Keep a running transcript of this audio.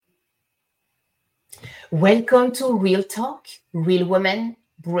Welcome to Real Talk, Real Women,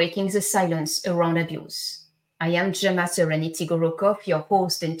 Breaking the Silence Around Abuse. I am Gemma Serenity Gorokov, your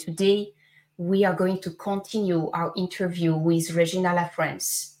host, and today we are going to continue our interview with Regina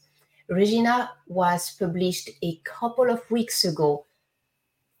LaFrance. Regina was published a couple of weeks ago,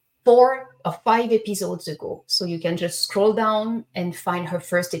 5 episodes ago. So you can just scroll down and find her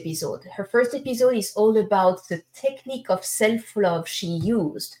first episode. Her first episode is all about the technique of self-love she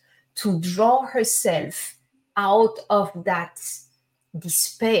used to draw herself out of that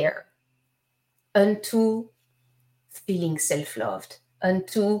despair unto feeling self-loved,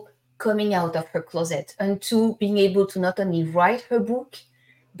 unto coming out of her closet, unto being able to not only write her book,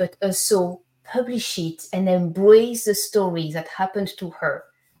 but also publish it and embrace the stories that happened to her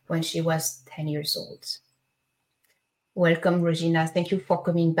when she was 10 years old. Welcome, Regina. Thank you for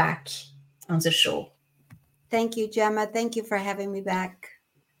coming back on the show. Thank you, Gemma. Thank you for having me back.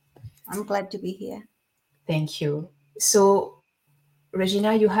 I'm glad to be here. Thank you. So,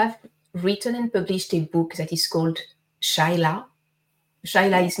 Regina, you have written and published a book that is called Shyla.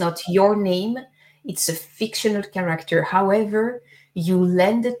 Shyla is not your name. It's a fictional character. However, you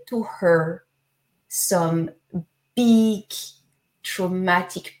lended to her some big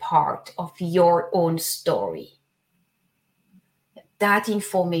traumatic part of your own story. That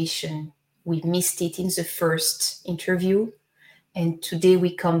information, we missed it in the first interview. And today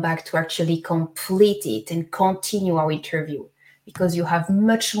we come back to actually complete it and continue our interview because you have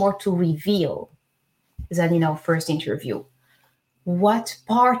much more to reveal than in our first interview. What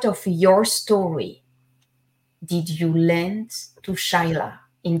part of your story did you lend to Shyla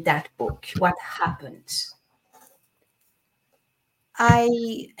in that book? What happened?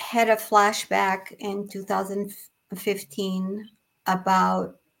 I had a flashback in 2015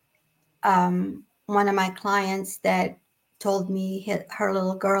 about one of my clients that told me her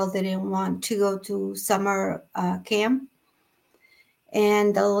little girl didn't want to go to summer camp.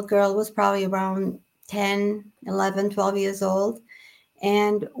 And the little girl was probably around 10, 11, 12 years old.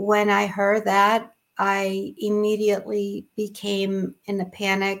 And when I heard that, I immediately became in a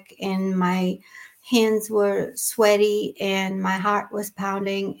panic and my hands were sweaty and my heart was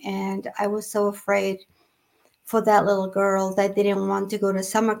pounding. And I was so afraid for that little girl that didn't want to go to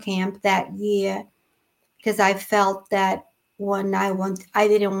summer camp that year because I felt that I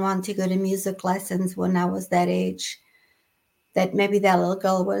didn't want to go to music lessons when I was that age, that maybe that little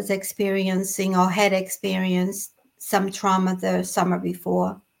girl was experiencing or had experienced some trauma the summer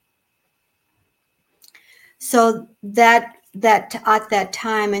before. So that at that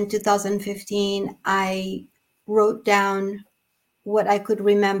time in 2015, I wrote down what I could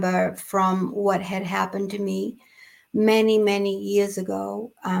remember from what had happened to me many, many years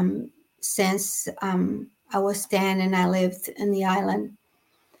ago, since I was 10 and I lived in the island.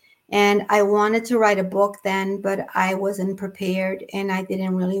 And I wanted to write a book then, but I wasn't prepared and I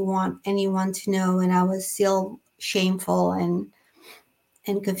didn't really want anyone to know. And I was still shameful and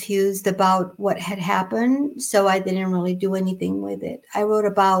confused about what had happened. So I didn't really do anything with it. I wrote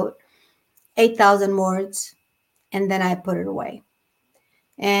about 8,000 words and then I put it away.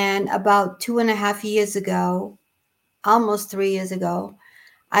 And about 2.5 years ago, almost 3 years ago,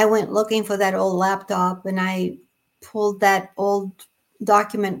 I went looking for that old laptop and I pulled that old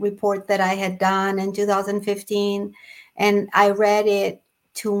document report that I had done in 2015. And I read it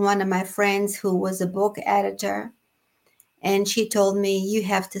to one of my friends who was a book editor. And she told me, you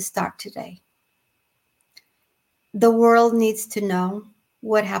have to start today. The world needs to know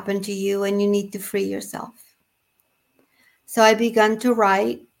what happened to you and you need to free yourself. So I began to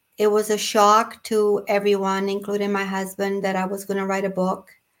write. It was a shock to everyone, including my husband, that I was going to write a book.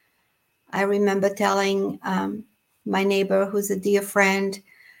 I remember telling my neighbor, who's a dear friend,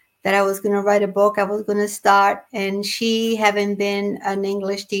 that I was going to write a book. I was going to start. And she, having been an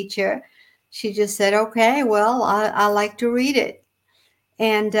English teacher, she just said, okay, well, I like to read it.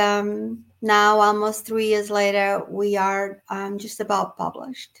 And now, almost 3 years later, we are just about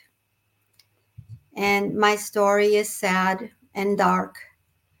published. And my story is sad and dark.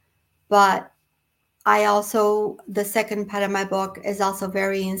 But the second part of my book is also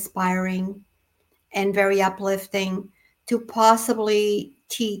very inspiring and very uplifting to possibly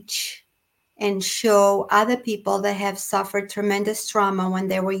teach and show other people that have suffered tremendous trauma when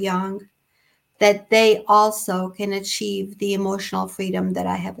they were young that they also can achieve the emotional freedom that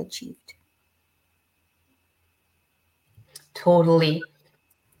I have achieved. Totally.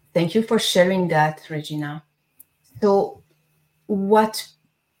 Thank you for sharing that, Regina. So, what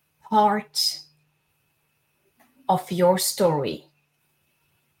part of your story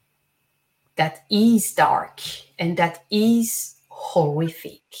that is dark and that is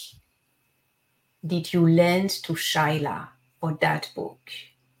horrific did you lend to Shyla for that book?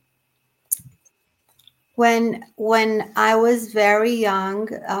 When I was very young,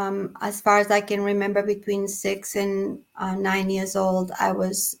 as far as I can remember, between 6 and 9 years old, I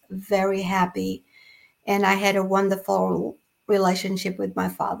was very happy, and I had a wonderful relationship with my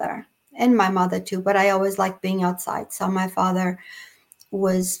father and my mother too. But I always liked being outside. So my father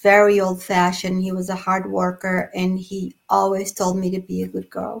was very old-fashioned. He was a hard worker, and he always told me to be a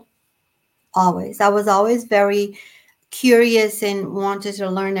good girl. Always. I was always very curious and wanted to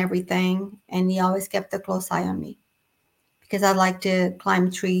learn everything, and he always kept a close eye on me because I like to climb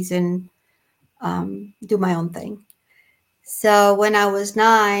trees and do my own thing. So when I was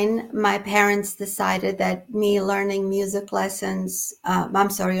 9, my parents decided that me learning music lessons,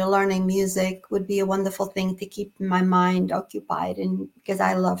 learning music would be a wonderful thing to keep my mind occupied, and because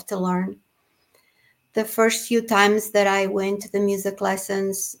I love to learn. The first few times that I went to the music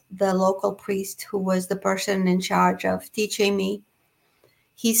lessons, the local priest, who was the person in charge of teaching me,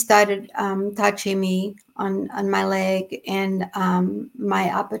 he started touching me on my leg and my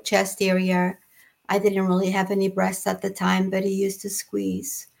upper chest area. I didn't really have any breasts at the time, but he used to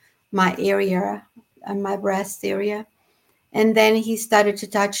squeeze my area and my breast area. And then he started to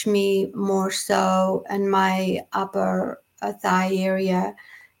touch me more so in my upper thigh area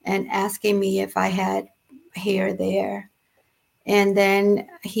and asking me if I had hair there. And then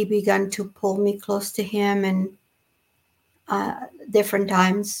he began to pull me close to him, and different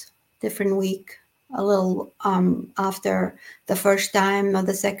times, different week. A little after the first time or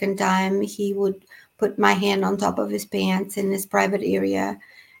the second time, he would put my hand on top of his pants in his private area,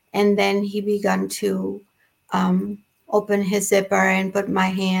 and then he began to open his zipper and put my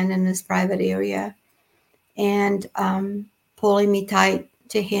hand in his private area, and pulling me tight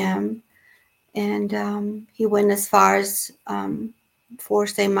to him. And he went as far as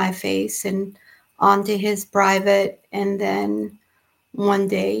forcing my face and onto his private, and then one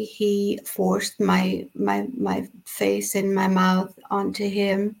day he forced my face and my mouth onto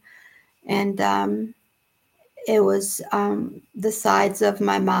him, and it was the sides of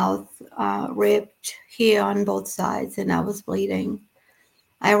my mouth ripped here on both sides, and I was bleeding.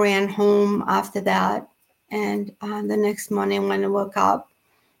 I ran home after that, and the next morning when I woke up,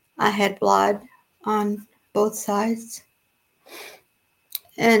 I had blood on both sides.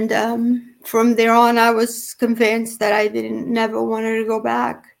 And from there on, I was convinced that I didn't never wanted to go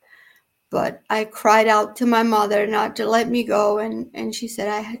back. But I cried out to my mother not to let me go, and she said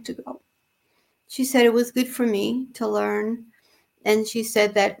I had to go. She said it was good for me to learn, and she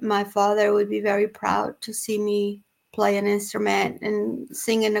said that my father would be very proud to see me play an instrument and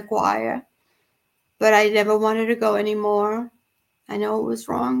sing in a choir. But I never wanted to go anymore. I know it was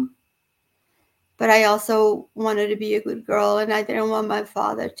wrong, but I also wanted to be a good girl, and I didn't want my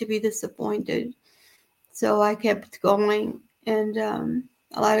father to be disappointed. So I kept going, and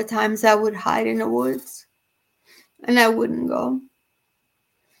a lot of times I would hide in the woods, and I wouldn't go.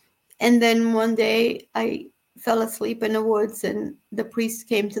 And then one day I fell asleep in the woods, and the priest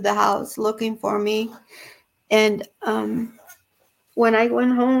came to the house looking for me. And when I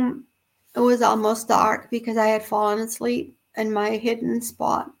went home, it was almost dark because I had fallen asleep in my hidden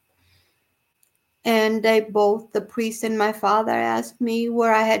spot. And they both, the priest and my father, asked me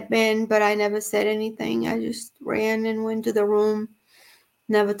where I had been, but I never said anything. I just ran and went to the room,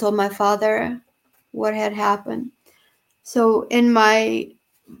 never told my father what had happened. So in my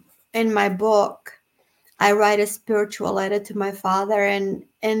book, I write a spiritual letter to my father, and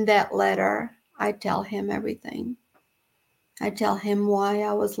in that letter, I tell him everything. I tell him why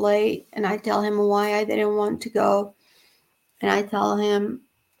I was late, and I tell him why I didn't want to go, and I tell him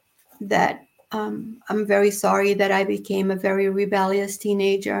that I'm very sorry that I became a very rebellious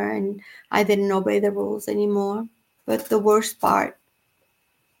teenager and I didn't obey the rules anymore. But the worst part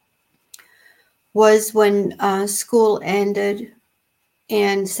was when school ended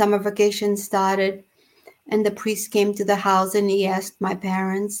and summer vacation started, and the priest came to the house and he asked my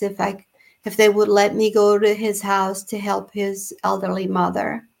parents if they would let me go to his house to help his elderly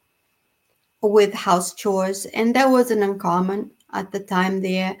mother with house chores. And that wasn't uncommon at the time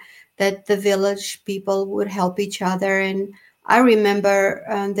there, that the village people would help each other. And I remember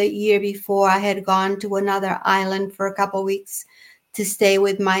the year before, I had gone to another island for a couple of weeks to stay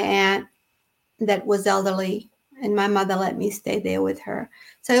with my aunt that was elderly, and my mother let me stay there with her.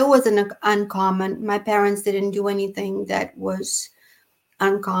 So it wasn't uncommon. My parents didn't do anything that was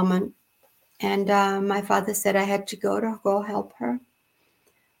uncommon. And my father said I had to go help her.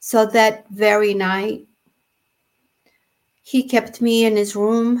 So that very night, he kept me in his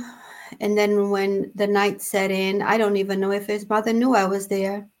room. And then when the night set in, I don't even know if his mother knew I was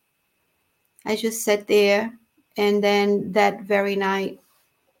there. I just sat there. And then that very night,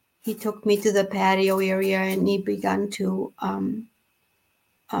 he took me to the patio area and he began to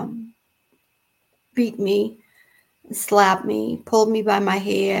beat me, slap me, pulled me by my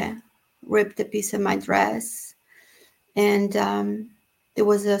hair, ripped a piece of my dress. And there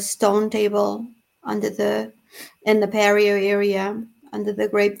was a stone table in the patio area under the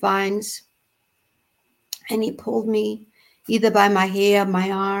grapevines. And he pulled me either by my hair,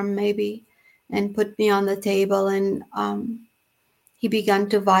 my arm maybe, and put me on the table. And he began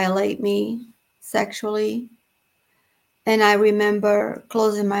to violate me sexually. And I remember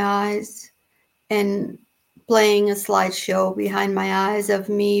closing my eyes and playing a slideshow behind my eyes of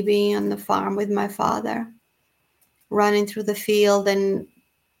me being on the farm with my father, running through the field and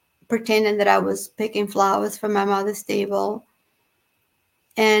pretending that I was picking flowers for my mother's table.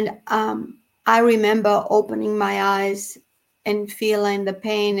 And I remember opening my eyes and feeling the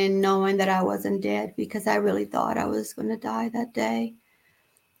pain and knowing that I wasn't dead, because I really thought I was going to die that day.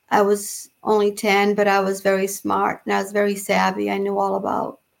 I was only 10, but I was very smart and I was very savvy. I knew all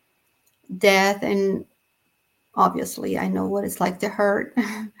about death, and obviously I know what it's like to hurt.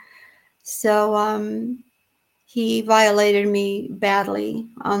 So he violated me badly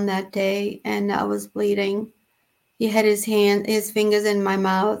on that day, and I was bleeding. He had his fingers in my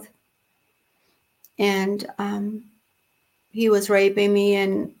mouth, and he was raping me,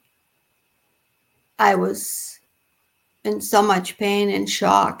 and I was in so much pain and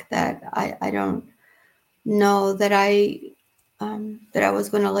shock that I don't know that I was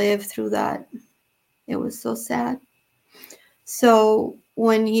going to live through that. It was so sad. So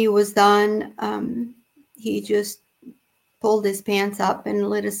when he was done, he just pulled his pants up and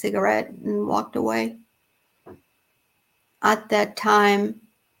lit a cigarette and walked away. At that time,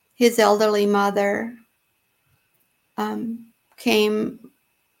 his elderly mother came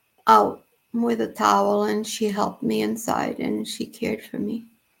out with a towel and she helped me inside and she cared for me.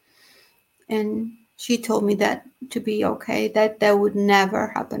 And she told me that to be okay, that would never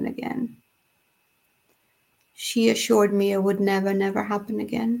happen again. She assured me it would never, never happen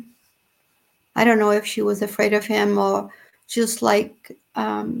again. I don't know if she was afraid of him or just like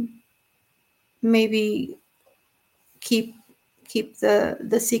maybe keep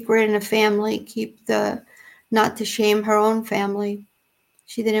the secret in the family, not to shame her own family.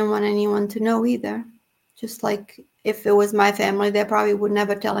 She didn't want anyone to know either. Just like if it was my family, they probably would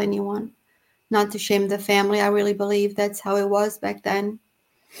never tell anyone, not to shame the family. I really believe that's how it was back then.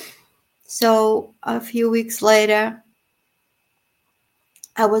 So a few weeks later,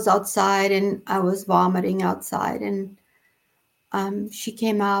 I was outside and I was vomiting outside, and she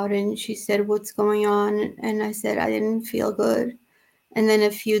came out and she said, "What's going on?" And I said, "I didn't feel good." And then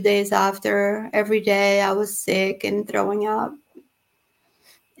a few days after, every day I was sick and throwing up.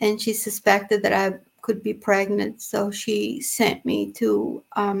 And she suspected that I could be pregnant. So she sent me to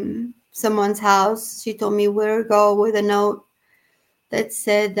someone's house. She told me where to go with a note that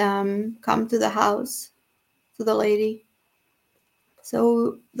said, "Come to the house," to the lady.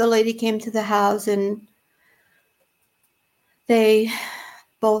 So the lady came to the house and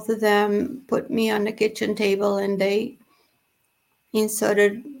both of them put me on the kitchen table and they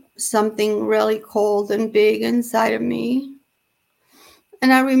inserted something really cold and big inside of me.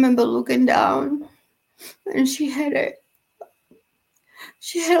 And I remember looking down, and she had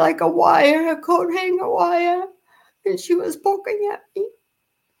like a wire, a coat hanger wire, and she was poking at me.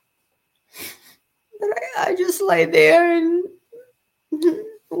 But I just lay there and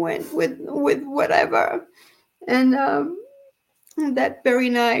went with whatever. And that very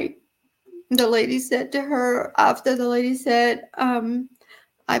night, the lady said to her, after the lady said,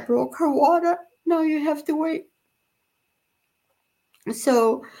 "I broke her water. Now you have to wait."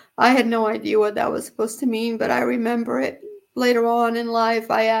 So I had no idea what that was supposed to mean, but I remember it later on in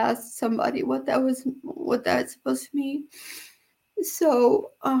life. I asked somebody what that's supposed to mean.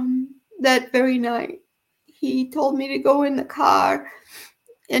 So that very night, he told me to go in the car,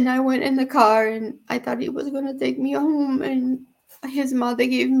 and I went in the car, and I thought he was going to take me home. And his mother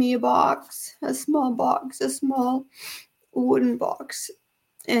gave me a small wooden box,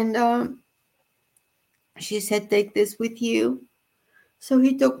 and she said, "Take this with you." So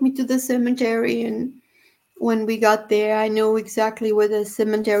he took me to the cemetery, and when we got there, I knew exactly where the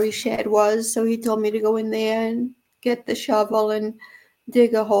cemetery shed was. So he told me to go in there and get the shovel and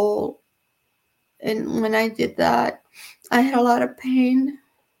dig a hole. And when I did that, I had a lot of pain.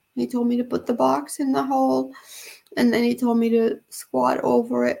 He told me to put the box in the hole, and then he told me to squat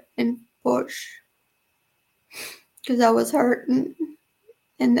over it and push because I was hurting.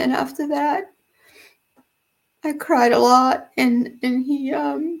 And then after that, I cried a lot, and he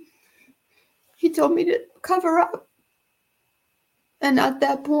he told me to cover up. And at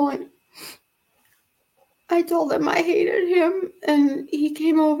that point, I told him I hated him, and he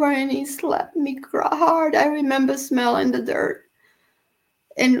came over and he slapped me hard. I remember smelling the dirt.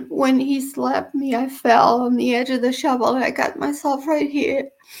 And when he slapped me, I fell on the edge of the shovel and I got myself right here.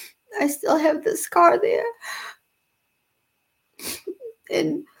 I still have the scar there.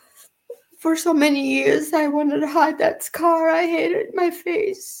 And for so many years, I wanted to hide that scar. I hated my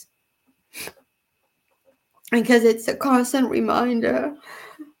face because it's a constant reminder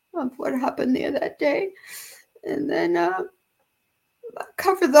of what happened there that day. And then I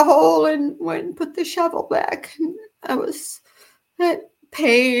covered the hole and went and put the shovel back. And I was at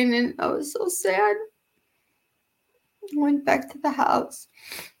pain and I was so sad. I went back to the house.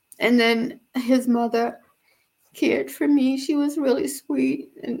 And then his mother cared for me. She was really sweet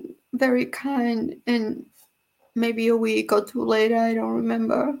and very kind. And maybe a week or two later, I don't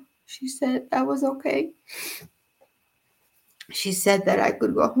remember, she said I was okay. She said that I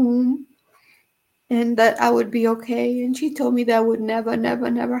could go home and that I would be okay. And she told me that would never,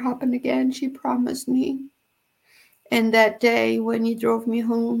 never, never happen again. She promised me. And that day when he drove me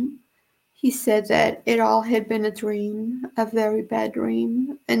home, he said that it all had been a dream, a very bad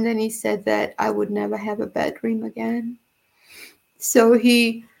dream. And then he said that I would never have a bad dream again. So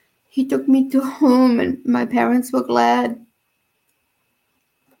he took me to home and my parents were glad.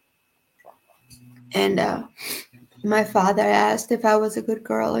 And my father asked if I was a good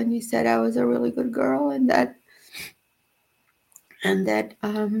girl, and he said I was a really good girl, and that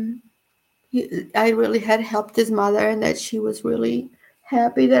I really had helped his mother, and that she was really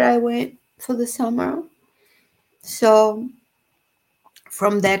happy that I went for the summer. So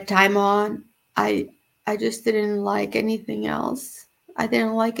from that time on, I just didn't like anything else. I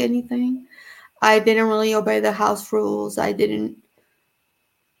didn't like anything. I didn't really obey the house rules. I didn't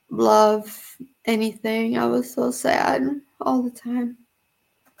love anything. I was so sad all the time.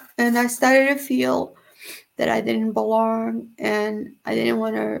 And I started to feel that I didn't belong and I didn't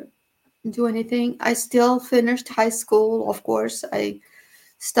want to do anything. I still finished high school, of course. I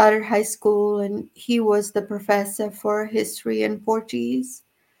started high school and he was the professor for history and Portuguese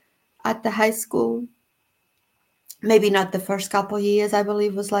at the high school. Maybe not the first couple years. I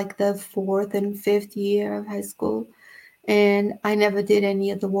believe it was like the 4th and 5th year of high school. And I never did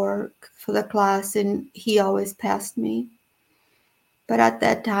any of the work for the class and he always passed me. But at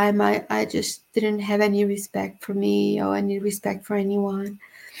that time, I just didn't have any respect for me or any respect for anyone.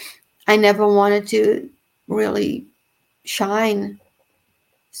 I never wanted to really shine.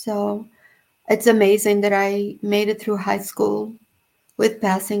 So it's amazing that I made it through high school with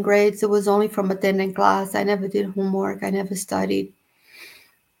passing grades. It was only from attending class. I never did homework. I never studied.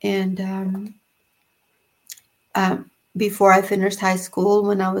 And before I finished high school,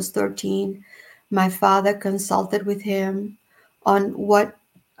 when I was 13, my father consulted with him on what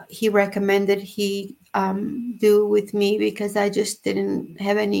he recommended he do with me because I just didn't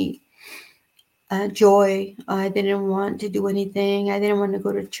have any joy. I didn't want to do anything. I didn't want to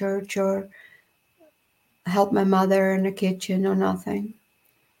go to church or help my mother in the kitchen or nothing.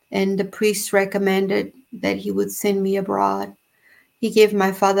 And the priest recommended that he would send me abroad. He gave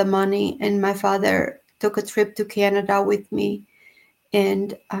my father money, and my father took a trip to Canada with me.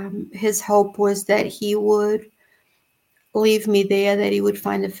 And his hope was that he would leave me there, that he would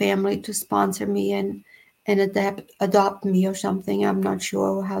find a family to sponsor me and adopt me or something. I'm not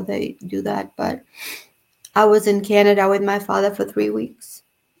sure how they do that, but I was in Canada with my father for 3 weeks.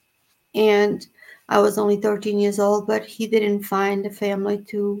 And I was only 13 years old, but he didn't find a family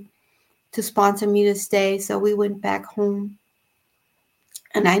to sponsor me to stay. So we went back home.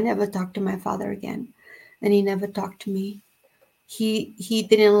 And I never talked to my father again. And he never talked to me. He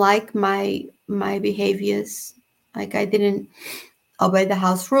didn't like my behaviors. Like I didn't obey the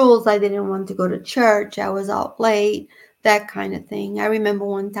house rules. I didn't want to go to church. I was out late, that kind of thing. I remember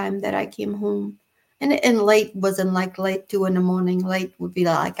one time that I came home, and late wasn't like late 2 a.m. Late would be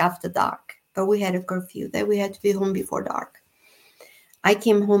like after dark. But we had a curfew that we had to be home before dark. I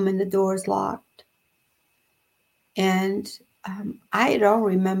came home and the doors locked. And I don't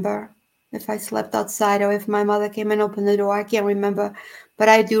remember if I slept outside or if my mother came and opened the door. I can't remember. But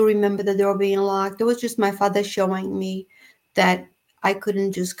I do remember the door being locked. It was just my father showing me that I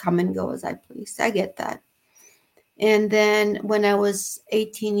couldn't just come and go as I pleased. I get that. And then when I was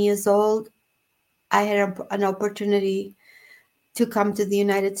 18 years old, I had an opportunity to come to the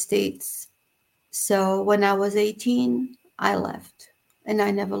United States. So when I was 18, I left and I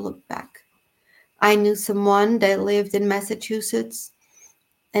never looked back. I knew someone that lived in Massachusetts,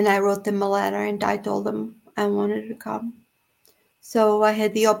 and I wrote them a letter and I told them I wanted to come. So I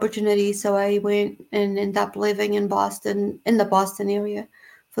had the opportunity. So I went and ended up living in Boston, in the Boston area,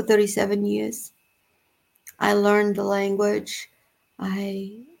 for 37 years. I learned the language.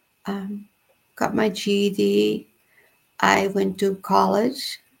 I um, got my GED. I went to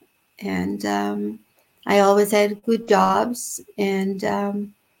college, and I always had good jobs, and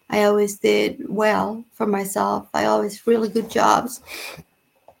I always did well for myself. I always really good jobs,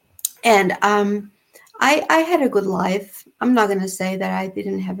 and I had a good life. I'm not going to say that I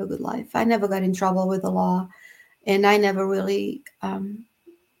didn't have a good life. I never got in trouble with the law, and I never really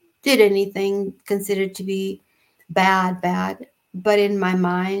did anything considered to be bad. But in my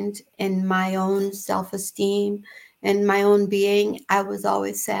mind, in my own self-esteem, and my own being, I was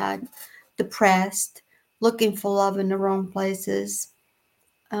always sad, depressed, looking for love in the wrong places,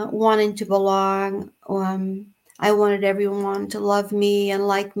 wanting to belong. I wanted everyone to love me and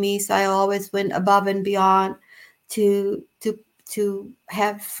like me, so I always went above and beyond to to to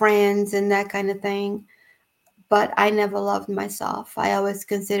have friends and that kind of thing. But I never loved myself. I always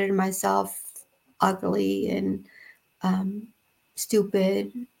considered myself ugly and um,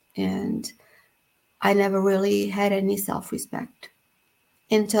 stupid, and I never really had any self-respect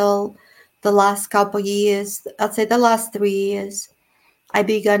until the last couple years. I'd say the last 3 years, I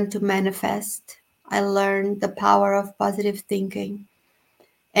began to manifest. I learned the power of positive thinking,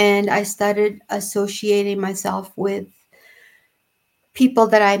 and I started associating myself with people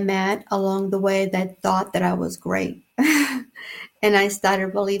that I met along the way that thought that I was great. And I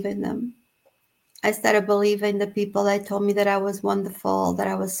started believing them. I started believing the people that told me that I was wonderful, that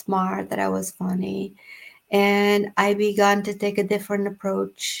I was smart, that I was funny. And I began to take a different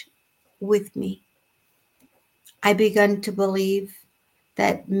approach with me. I began to believe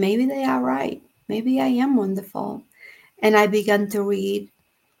that maybe they are right. Maybe I am wonderful. And I began to read,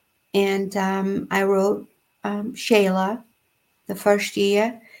 and I wrote Shayla the first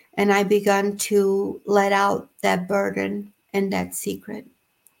year, and I began to let out that burden and that secret.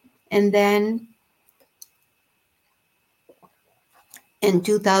 And then in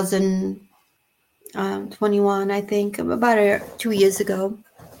 2021, I think, about 2 years ago,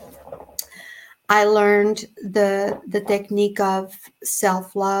 I learned the technique of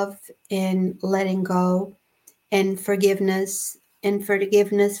self love and letting go and forgiveness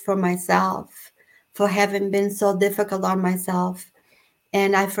for myself for having been so difficult on myself.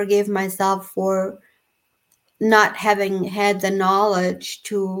 And I forgive myself for not having had the knowledge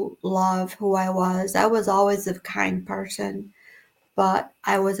to love who I was. I was always a kind person, but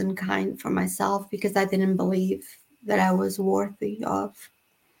I wasn't kind for myself because I didn't believe that I was worthy of.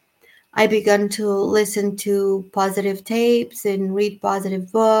 I began to listen to positive tapes and read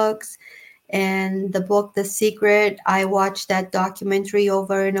positive books. And the book, The Secret, I watched that documentary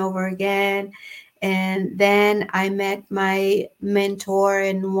over and over again. And then I met my mentor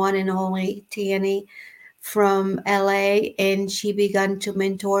and one and only Tiani from LA, and she began to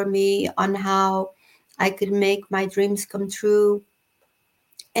mentor me on how I could make my dreams come true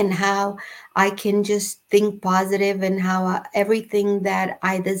and how I can just think positive and how everything that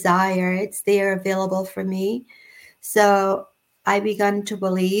I desire, it's there available for me. So I began to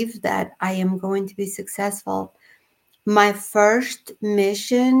believe that I am going to be successful. My first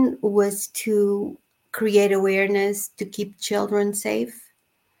mission was to create awareness to keep children safe.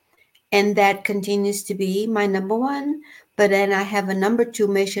 And that continues to be my number one. But then I have a number two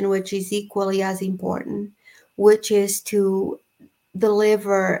mission, which is equally as important, which is to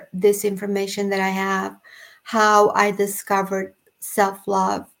deliver this information that I have, how I discovered self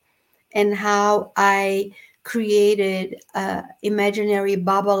love, and how I created an imaginary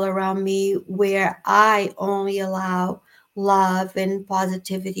bubble around me where I only allow love and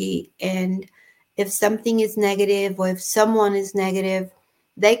positivity. And if something is negative or if someone is negative,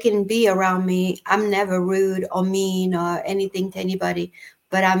 they can be around me. I'm never rude or mean or anything to anybody,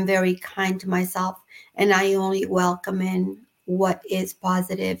 but I'm very kind to myself, and I only welcome in what is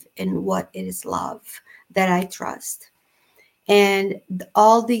positive and what is love that I trust. And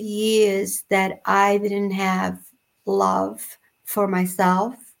all the years that I didn't have love for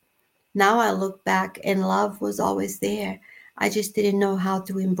myself, now I look back and love was always there. I just didn't know how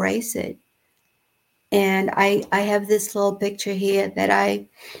to embrace it. And I have this little picture here that I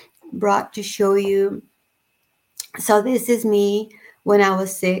brought to show you. So this is me when I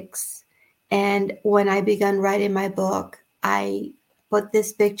was 6. And when I began writing my book, I put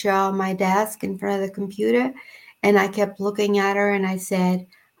this picture on my desk in front of the computer, and I kept looking at her, and I said,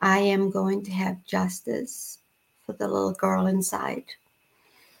 I am going to have justice for the little girl inside.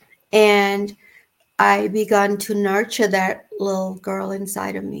 And I began to nurture that little girl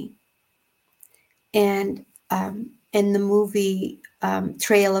inside of me. And in the movie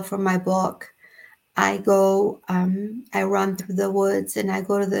trailer for my book, I go, I run through the woods and I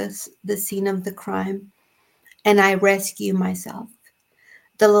go to the scene of the crime and I rescue myself.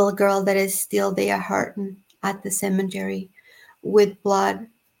 The little girl that is still there hurting at the cemetery with blood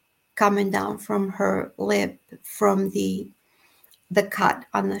coming down from her lip from the cut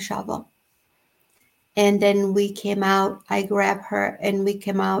on the shovel. And then we came out, I grabbed her and we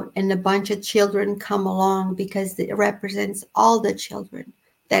came out and a bunch of children come along because it represents all the children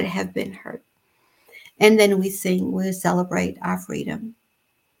that have been hurt. And then we sing, we celebrate our freedom.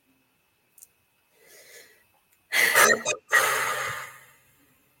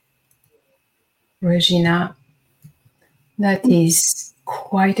 Regina, that is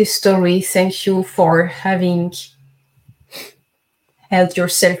quite a story. Thank you for having held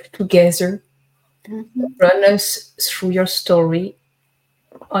yourself together, run us through your story.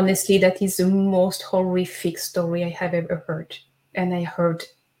 Honestly, that is the most horrific story I have ever heard. And I heard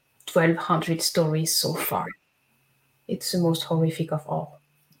 1,200 stories so far. It's the most horrific of all.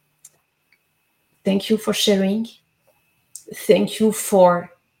 Thank you for sharing. Thank you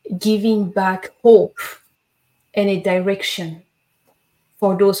for giving back hope and a direction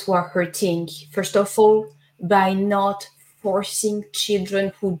for those who are hurting. First of all, by not forcing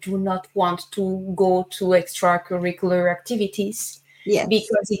children who do not want to go to extracurricular activities, Yes.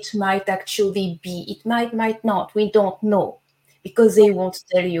 because it might actually be, it might not, we don't know, because they won't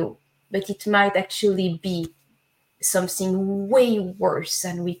tell you, but it might actually be something way worse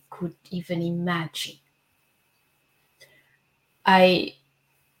than we could even imagine. I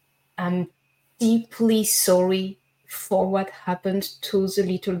am deeply sorry for what happened to the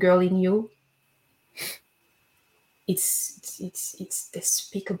little girl in you. It's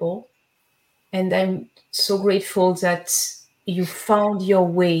despicable, and I'm so grateful that you found your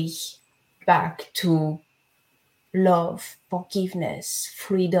way back to love, forgiveness,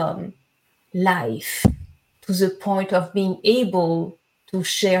 freedom, life, to the point of being able to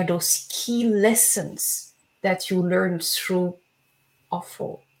share those key lessons that you learned through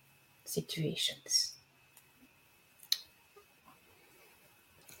awful situations.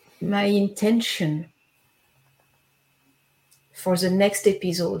 My intention for the next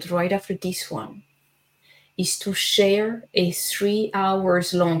episode, right after this one, is to share a 3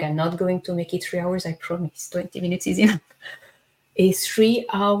 hours long, I'm not going to make it 3 hours, I promise, 20 minutes is enough, a 3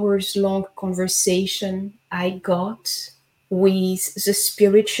 hours long conversation I got with the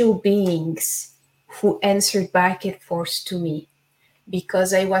spiritual beings who answered back and forth to me,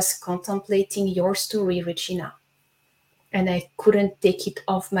 because I was contemplating your story, Regina, and I couldn't take it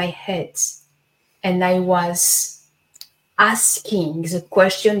off my head. And I was asking the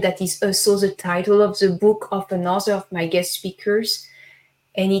question that is also the title of the book of another of my guest speakers,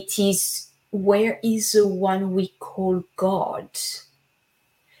 and it is, where is the one we call God?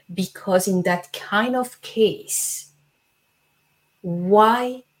 Because in that kind of case,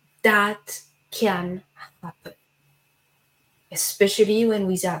 why that can happen, especially when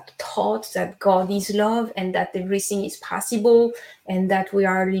we are taught that God is love and that everything is possible and that we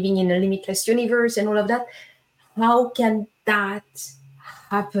are living in a limitless universe and all of that. How can that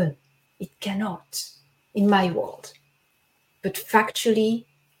happen? It cannot in my world. But factually,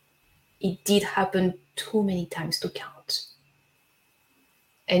 it did happen too many times to count.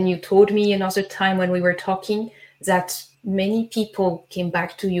 And you told me another time when we were talking that many people came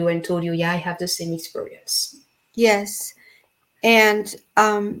back to you and told you, yeah, I have the same experience. Yes. And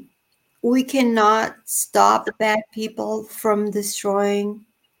we cannot stop bad people from destroying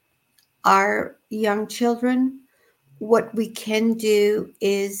our young children. What we can do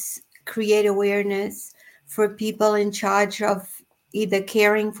is create awareness for people in charge of either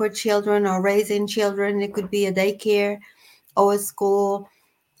caring for children or raising children. It could be a daycare or a school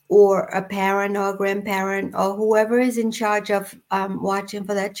or a parent or a grandparent or whoever is in charge of watching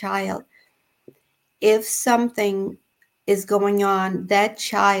for that child. If something is going on, that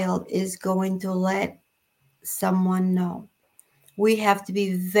child is going to let someone know. We have to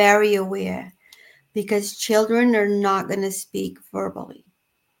be very aware because children are not going to speak verbally.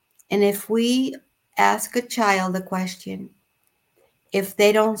 And if we ask a child a question, if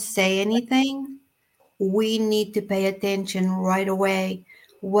they don't say anything, we need to pay attention right away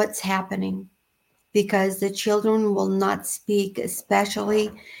what's happening, because the children will not speak, especially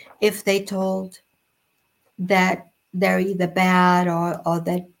if they told that they're either bad or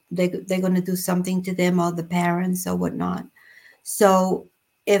that they're going to do something to them or the parents or whatnot. So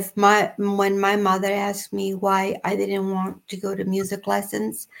when my mother asked me why I didn't want to go to music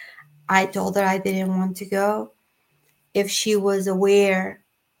lessons, I told her I didn't want to go. If she was aware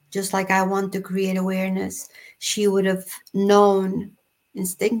just like I want to create awareness, she would have known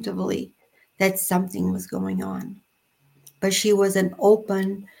instinctively that something was going on. But she wasn't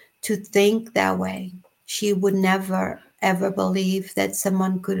open to think that way. She would never, ever believe that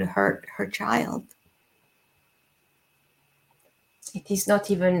someone could hurt her child. It is not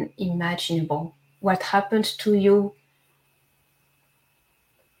even imaginable. What happened to you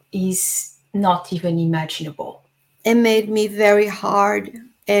is not even imaginable. It made me very hard.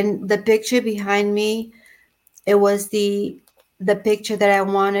 And the picture behind me, it was the picture that I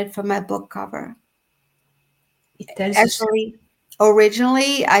wanted for my book cover. It tells us Actually,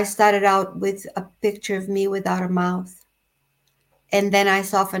 originally I started out with a picture of me without a mouth. And then I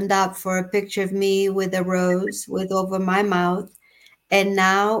softened up for a picture of me with a rose with over my mouth. And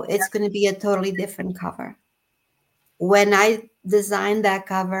now it's going to be a totally different cover. When I designed that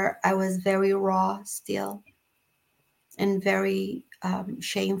cover, I was very raw still and very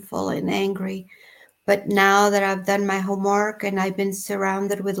shameful and angry. But now that I've done my homework and I've been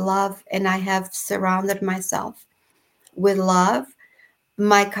surrounded with love and I have surrounded myself with love,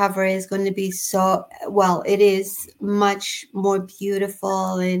 my cover is going to be so, well, it is much more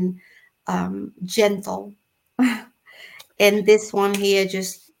beautiful and gentle. And this one here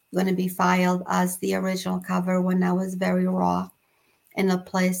just going to be filed as the original cover when I was very raw in a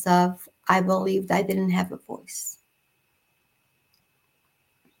place of I believed I didn't have a voice.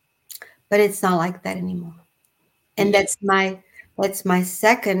 But it's not like that anymore. And yes. that's my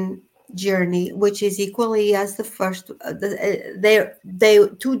second journey, which is equally as the first. They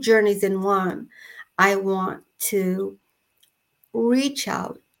two journeys in one. I want to reach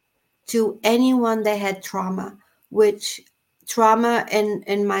out to anyone that had trauma, which trauma,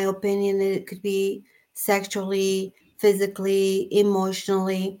 in my opinion, it could be sexually, physically,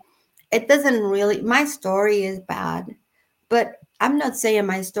 emotionally. It doesn't really, my story is bad, but I'm not saying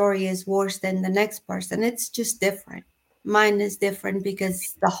my story is worse than the next person. It's just different. Mine is different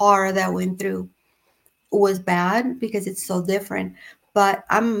because the horror that I went through was bad because it's so different. But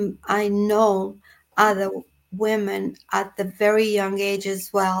I know other women at the very young age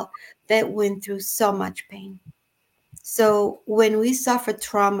as well that went through so much pain. So when we suffer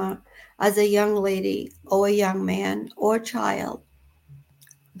trauma as a young lady or a young man or child,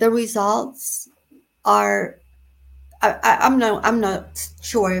 the results are I'm not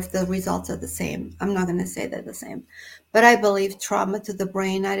sure if the results are the same. I'm not going to say they're the same, but I believe trauma to the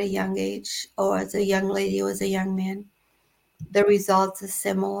brain at a young age, or as a young lady or as a young man, the results are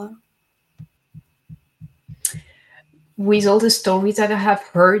similar. With all the stories that I have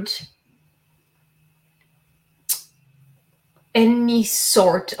heard, any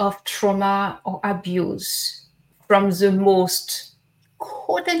sort of trauma or abuse, from the most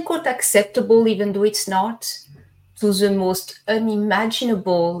quote unquote acceptable, even though it's not, to the most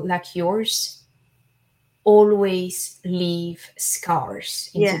unimaginable, like yours, always leave scars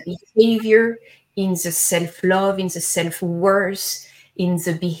in Yeah. the behavior, in the self love, in the self worth, in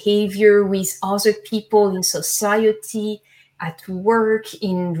the behavior with other people in society, at work,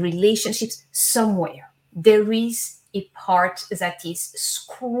 in relationships, somewhere. There is a part that is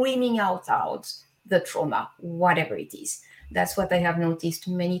screaming out the trauma, whatever it is. That's what I have noticed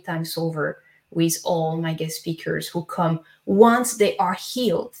many times over with all my guest speakers who come once they are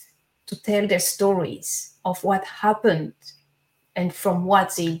healed to tell their stories of what happened and from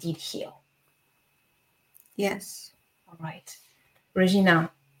what they did heal. Yes. All right.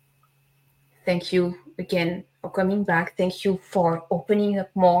 Regina, thank you again for coming back. Thank you for opening up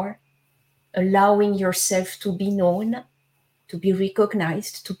more, allowing yourself to be known, to be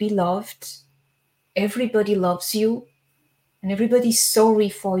recognized, to be loved. Everybody loves you, and everybody's sorry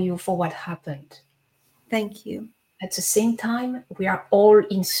for you for what happened. Thank you. At the same time, we are all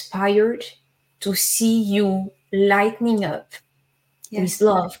inspired to see you lightening up with Yes.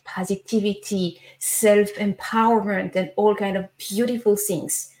 love, positivity, self-empowerment, and all kind of beautiful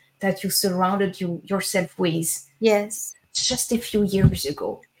things that you surrounded yourself with Yes. just a few years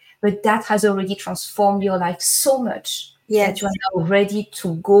ago. But that has already transformed your life so much that you Yes. are now ready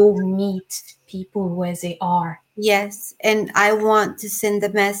to go meet people where they are. Yes. And I want to send the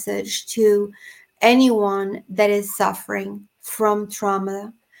message to anyone that is suffering from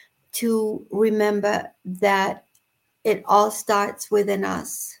trauma to remember that it all starts within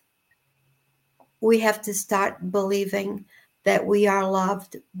us. We have to start believing that we are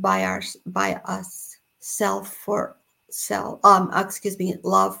loved by us, self for self,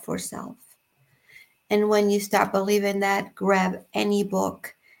 love for self. And when you start believing that, grab any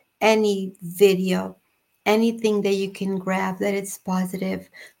book, any video, anything that you can grab that it's positive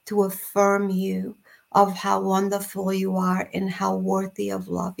to affirm you of how wonderful you are and how worthy of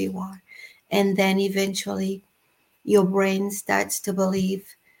love you are. And then eventually your brain starts to believe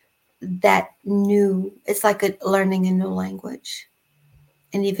that it's like learning a new language.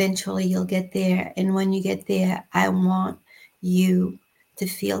 And eventually you'll get there. And when you get there, I want you to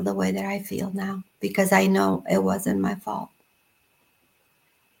feel the way that I feel now, because I know it wasn't my fault.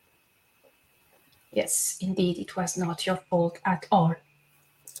 Yes, indeed, it was not your fault at all.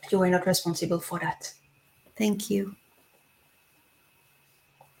 You were not responsible for that. Thank you.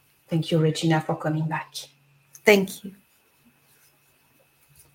 Thank you, Regina, for coming back. Thank you.